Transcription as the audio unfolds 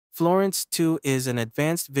Florence 2 is an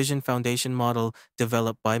advanced vision foundation model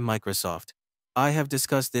developed by Microsoft. I have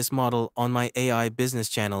discussed this model on my AI business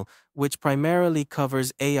channel, which primarily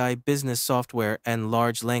covers AI business software and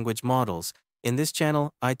large language models. In this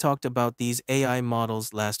channel, I talked about these AI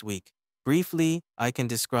models last week. Briefly, I can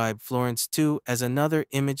describe Florence 2 as another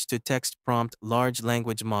image-to-text prompt large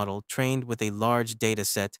language model trained with a large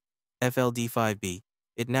dataset, FLD5B.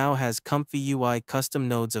 It now has ComfyUI custom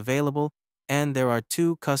nodes available, and there are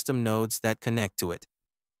two custom nodes that connect to it.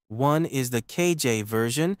 One is the KJ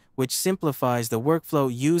version, which simplifies the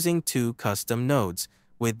workflow using two custom nodes.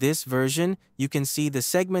 With this version, you can see the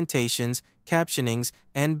segmentations, captionings,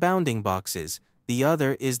 and bounding boxes. The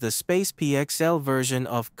other is the Spacepxl version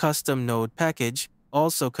of custom node package,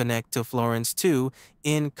 also connect to Florence 2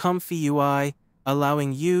 in ComfyUI,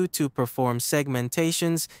 allowing you to perform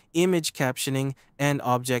segmentations, image captioning, and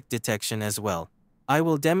object detection as well. I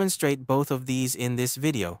will demonstrate both of these in this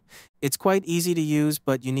video. It's quite easy to use,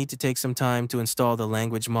 but you need to take some time to install the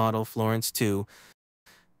language model Florence 2.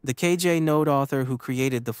 The KJ node author who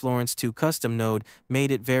created the Florence 2 custom node made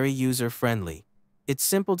it very user-friendly. It's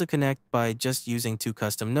simple to connect by just using two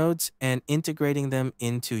custom nodes and integrating them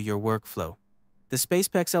into your workflow. The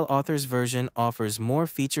Spacepxl author's version offers more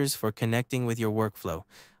features for connecting with your workflow.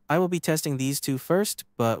 I will be testing these two first,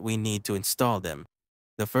 but we need to install them.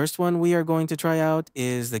 The first one we are going to try out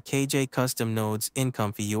is the KJ custom nodes in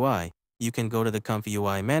ComfyUI. You can go to the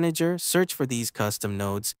ComfyUI manager, search for these custom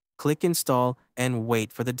nodes, click install, and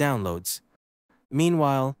wait for the downloads.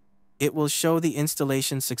 Meanwhile, it will show the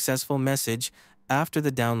installation successful message after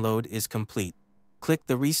the download is complete. Click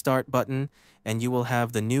the restart button, and you will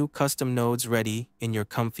have the new custom nodes ready in your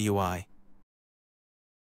ComfyUI.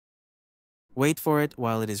 Wait for it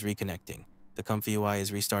while it is reconnecting. The ComfyUI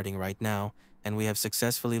is restarting right now, and we have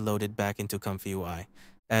successfully loaded back into ComfyUI.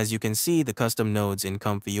 As you can see, the custom nodes in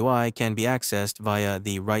ComfyUI can be accessed via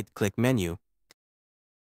the right-click menu.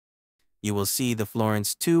 You will see the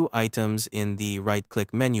Florence 2 items in the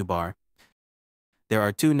right-click menu bar. There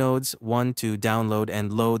are two nodes, one to download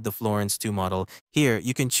and load the Florence 2 model. Here,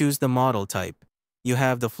 you can choose the model type. You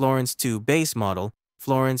have the Florence 2 base model,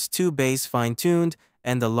 Florence 2 base fine-tuned,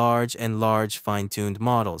 and the large and large fine-tuned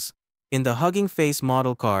models. In the Hugging Face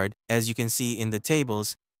model card, as you can see in the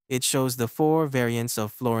tables, it shows the four variants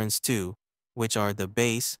of Florence 2, which are the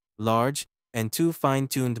base, large, and two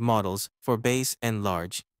fine-tuned models for base and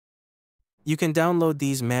large. You can download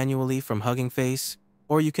these manually from Hugging Face,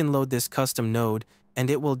 or you can load this custom node, and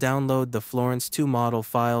it will download the Florence 2 model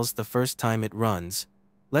files the first time it runs.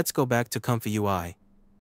 Let's go back to ComfyUI.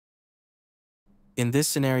 In this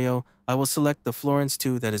scenario, I will select the Florence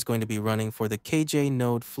 2 that is going to be running for the KJ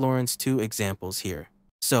node Florence 2 examples here.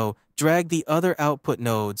 So, drag the other output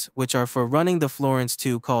nodes, which are for running the Florence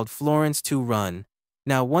 2 called Florence 2 Run.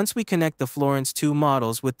 Now, once we connect the Florence 2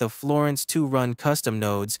 models with the Florence 2 Run custom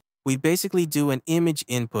nodes, we basically do an image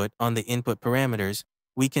input on the input parameters.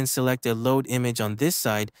 We can select a load image on this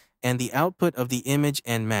side and the output of the image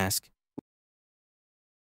and mask.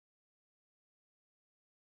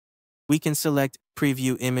 We can select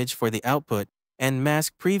preview image for the output and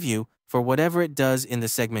mask preview for whatever it does in the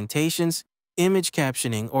segmentations, image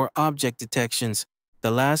captioning, or object detections.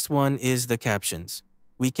 The last one is the captions.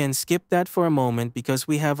 We can skip that for a moment because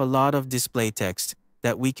we have a lot of display text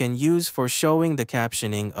that we can use for showing the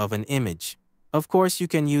captioning of an image. Of course, you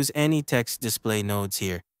can use any text display nodes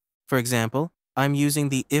here. For example, I'm using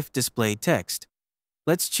the if display text.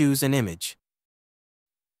 Let's choose an image.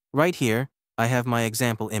 Right here, I have my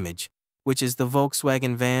example image, which is the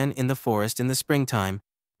Volkswagen van in the forest in the springtime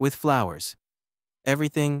with flowers.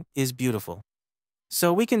 Everything is beautiful.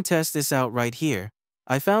 So we can test this out right here.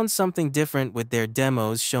 I found something different with their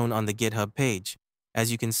demos shown on the GitHub page.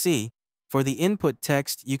 As you can see, for the input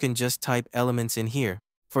text, you can just type elements in here.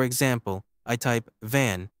 For example, I type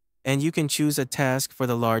van, and you can choose a task for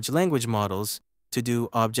the large language models to do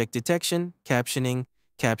object detection, captioning,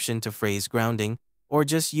 caption-to-phrase grounding, or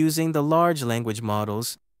just using the large language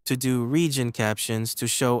models to do region captions to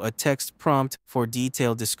show a text prompt for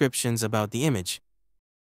detailed descriptions about the image.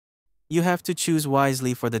 You have to choose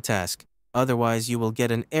wisely for the task, otherwise you will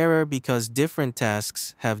get an error because different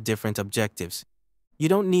tasks have different objectives. You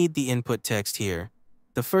don't need the input text here.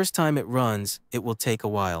 The first time it runs, it will take a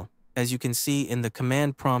while. As you can see in the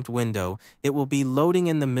command prompt window, it will be loading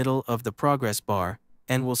in the middle of the progress bar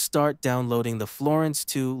and will start downloading the Florence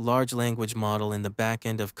 2 large language model in the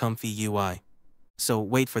backend of ComfyUI. So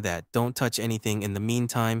wait for that, don't touch anything in the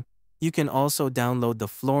meantime. You can also download the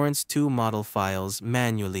Florence 2 model files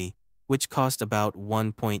manually, which cost about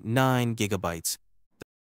 1.9 gigabytes.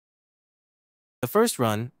 The first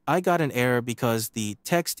run, I got an error because the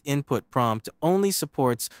text input prompt only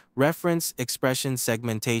supports reference expression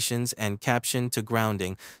segmentations and caption to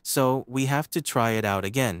grounding, so we have to try it out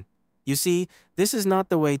again. You see, this is not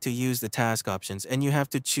the way to use the task options, and you have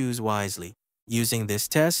to choose wisely. Using this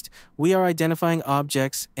test, we are identifying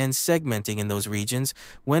objects and segmenting in those regions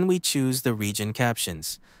when we choose the region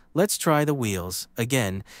captions. Let's try the wheels.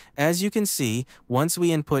 Again, as you can see, once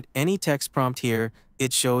we input any text prompt here,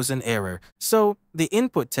 it shows an error. So, the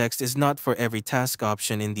input text is not for every task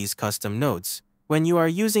option in these custom nodes. When you are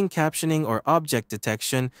using captioning or object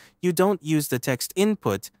detection, you don't use the text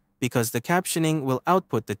input because the captioning will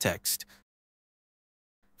output the text.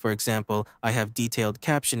 For example, I have detailed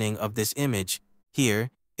captioning of this image. Here,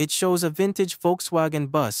 it shows a vintage Volkswagen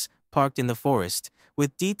bus parked in the forest,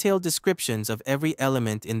 with detailed descriptions of every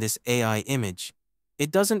element in this AI image. It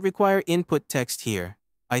doesn't require input text here.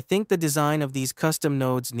 I think the design of these custom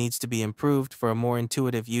nodes needs to be improved for a more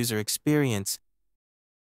intuitive user experience.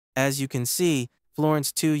 As you can see,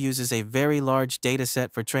 Florence 2 uses a very large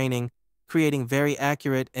dataset for training, creating very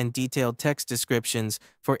accurate and detailed text descriptions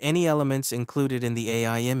for any elements included in the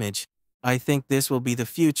AI image. I think this will be the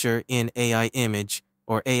future in AI image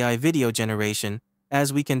or AI video generation,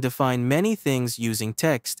 as we can define many things using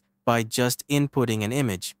text by just inputting an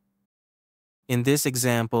image. In this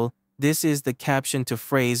example, this is the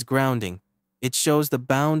caption-to-phrase grounding. It shows the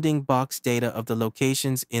bounding box data of the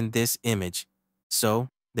locations in this image. So,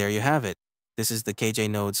 there you have it. This is the KJ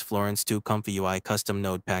Nodes Florence 2 ComfyUI custom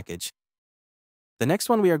node package. The next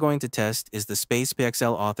one we are going to test is the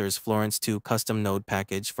Spacepxl author's Florence 2 custom node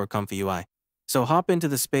package for ComfyUI. So hop into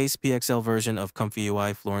the Spacepxl version of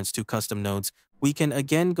ComfyUI Florence 2 custom nodes. We can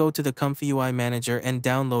again go to the ComfyUI manager and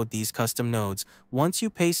download these custom nodes. Once you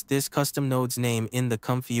paste this custom node's name in the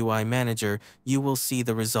ComfyUI manager, you will see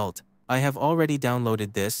the result. I have already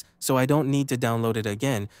downloaded this, so I don't need to download it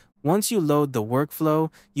again. Once you load the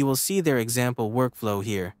workflow, you will see their example workflow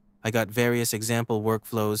here. I got various example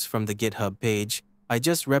workflows from the GitHub page. I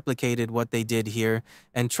just replicated what they did here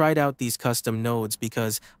and tried out these custom nodes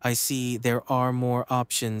because I see there are more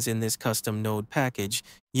options in this custom node package.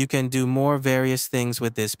 You can do more various things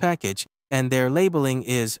with this package, and their labeling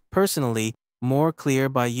is, personally, more clear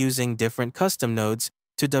by using different custom nodes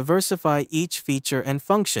to diversify each feature and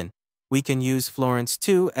function. We can use Florence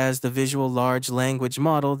 2 as the visual large language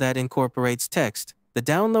model that incorporates text. The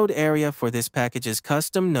download area for this package's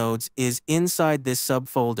custom nodes is inside this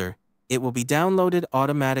subfolder. It will be downloaded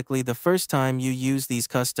automatically the first time you use these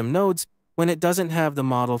custom nodes when it doesn't have the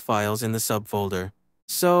model files in the subfolder.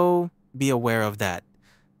 So, be aware of that.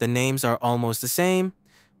 The names are almost the same.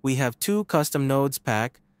 We have two custom nodes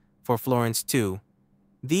pack for Florence 2.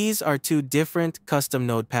 These are two different custom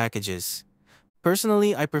node packages.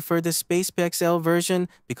 Personally, I prefer the Spacepxl version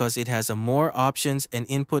because it has more options and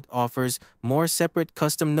input offers more separate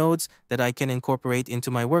custom nodes that I can incorporate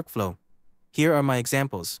into my workflow. Here are my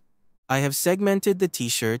examples. I have segmented the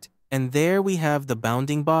t-shirt, and there we have the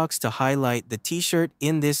bounding box to highlight the t-shirt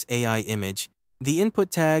in this AI image. The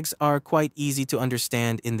input tags are quite easy to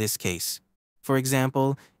understand in this case. For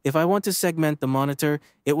example, if I want to segment the monitor,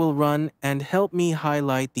 it will run and help me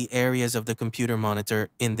highlight the areas of the computer monitor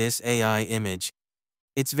in this AI image.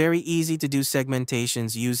 It's very easy to do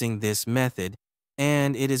segmentations using this method,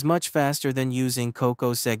 and it is much faster than using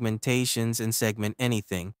Coco segmentations and segment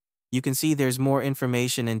anything. You can see there's more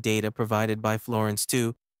information and data provided by Florence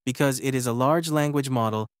 2 because it is a large language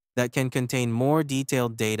model that can contain more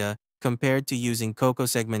detailed data compared to using Coco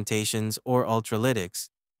segmentations or Ultralytics.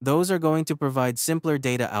 Those are going to provide simpler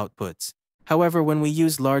data outputs. However, when we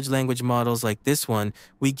use large language models like this one,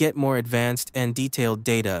 we get more advanced and detailed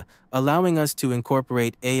data, allowing us to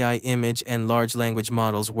incorporate AI image and large language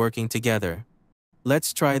models working together.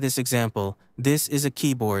 Let's try this example. This is a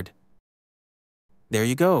keyboard. There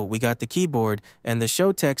you go, we got the keyboard, and the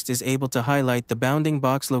show text is able to highlight the bounding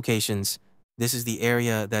box locations. This is the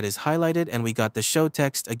area that is highlighted, and we got the show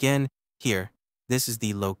text again here. This is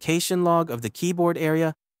the location log of the keyboard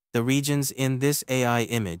area, the regions in this AI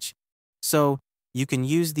image. So, you can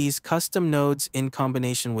use these custom nodes in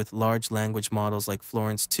combination with large language models like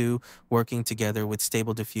Florence 2, working together with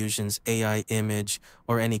Stable Diffusion's AI image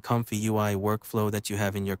or any ComfyUI workflow that you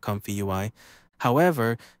have in your ComfyUI.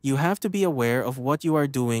 However, you have to be aware of what you are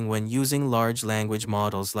doing when using large language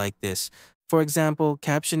models like this. For example,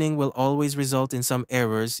 captioning will always result in some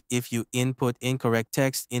errors if you input incorrect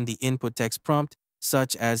text in the input text prompt,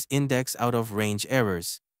 such as index out of range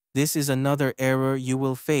errors. This is another error you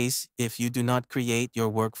will face if you do not create your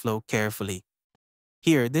workflow carefully.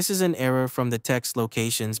 Here, this is an error from the text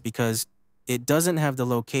locations because it doesn't have the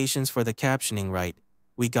locations for the captioning right.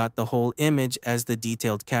 we got the whole image as the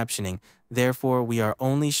detailed captioning. Therefore, we are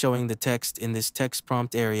only showing the text in this text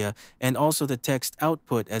prompt area and also the text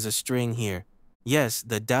output as a string here. Yes,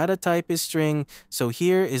 the data type is string, so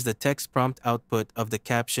here is the text prompt output of the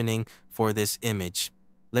captioning for this image.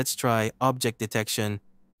 Let's try object detection.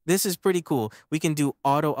 This is pretty cool. We can do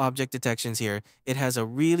auto object detections here. It has a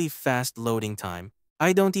really fast loading time.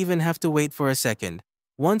 I don't even have to wait for a second.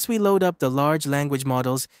 Once we load up the large language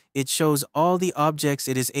models, it shows all the objects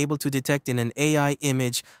it is able to detect in an AI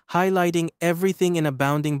image, highlighting everything in a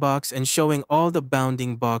bounding box and showing all the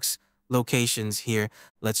bounding box locations here.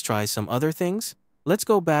 Let's try some other things. Let's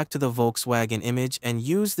go back to the Volkswagen image and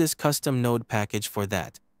use this custom node package for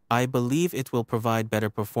that. I believe it will provide better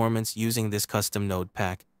performance using this custom node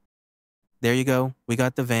pack. There you go, we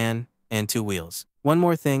got the van and two wheels. One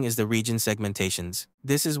more thing is the region segmentations.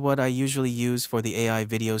 This is what I usually use for the AI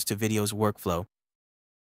videos to videos workflow.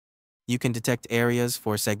 You can detect areas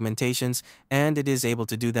for segmentations, and it is able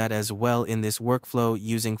to do that as well in this workflow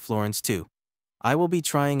using Florence too. I will be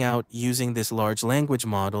trying out using this large language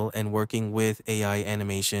model and working with AI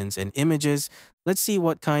animations and images. Let's see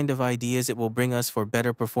what kind of ideas it will bring us for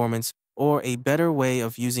better performance or a better way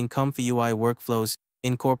of using ComfyUI workflows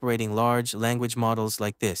incorporating large language models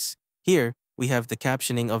like this. Here, we have the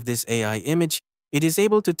captioning of this AI image. It is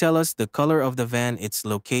able to tell us the color of the van, its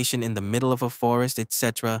location in the middle of a forest,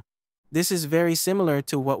 etc. This is very similar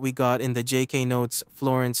to what we got in the JK Notes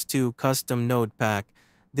Florence 2 custom node pack.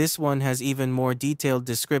 This one has even more detailed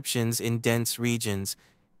descriptions in dense regions.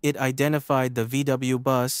 It identified the VW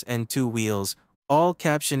bus and two wheels. All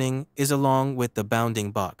captioning is along with the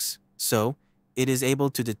bounding box. So, it is able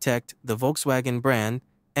to detect the Volkswagen brand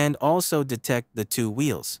and also detect the two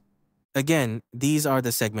wheels. Again, these are the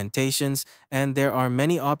segmentations, and there are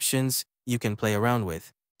many options you can play around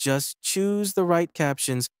with. Just choose the right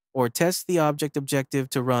captions or test the object objective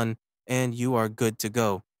to run, and you are good to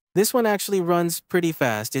go. This one actually runs pretty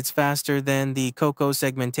fast. It's faster than the Coco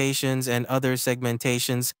segmentations and other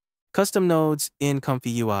segmentations, custom nodes in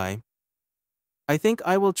ComfyUI. I think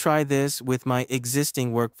I will try this with my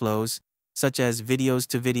existing workflows, such as videos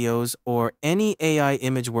to videos or any AI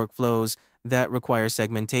image workflows that require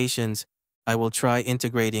segmentations. I will try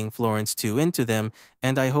integrating Florence 2 into them,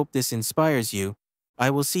 and I hope this inspires you. I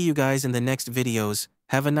will see you guys in the next videos.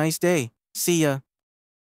 Have a nice day. See ya.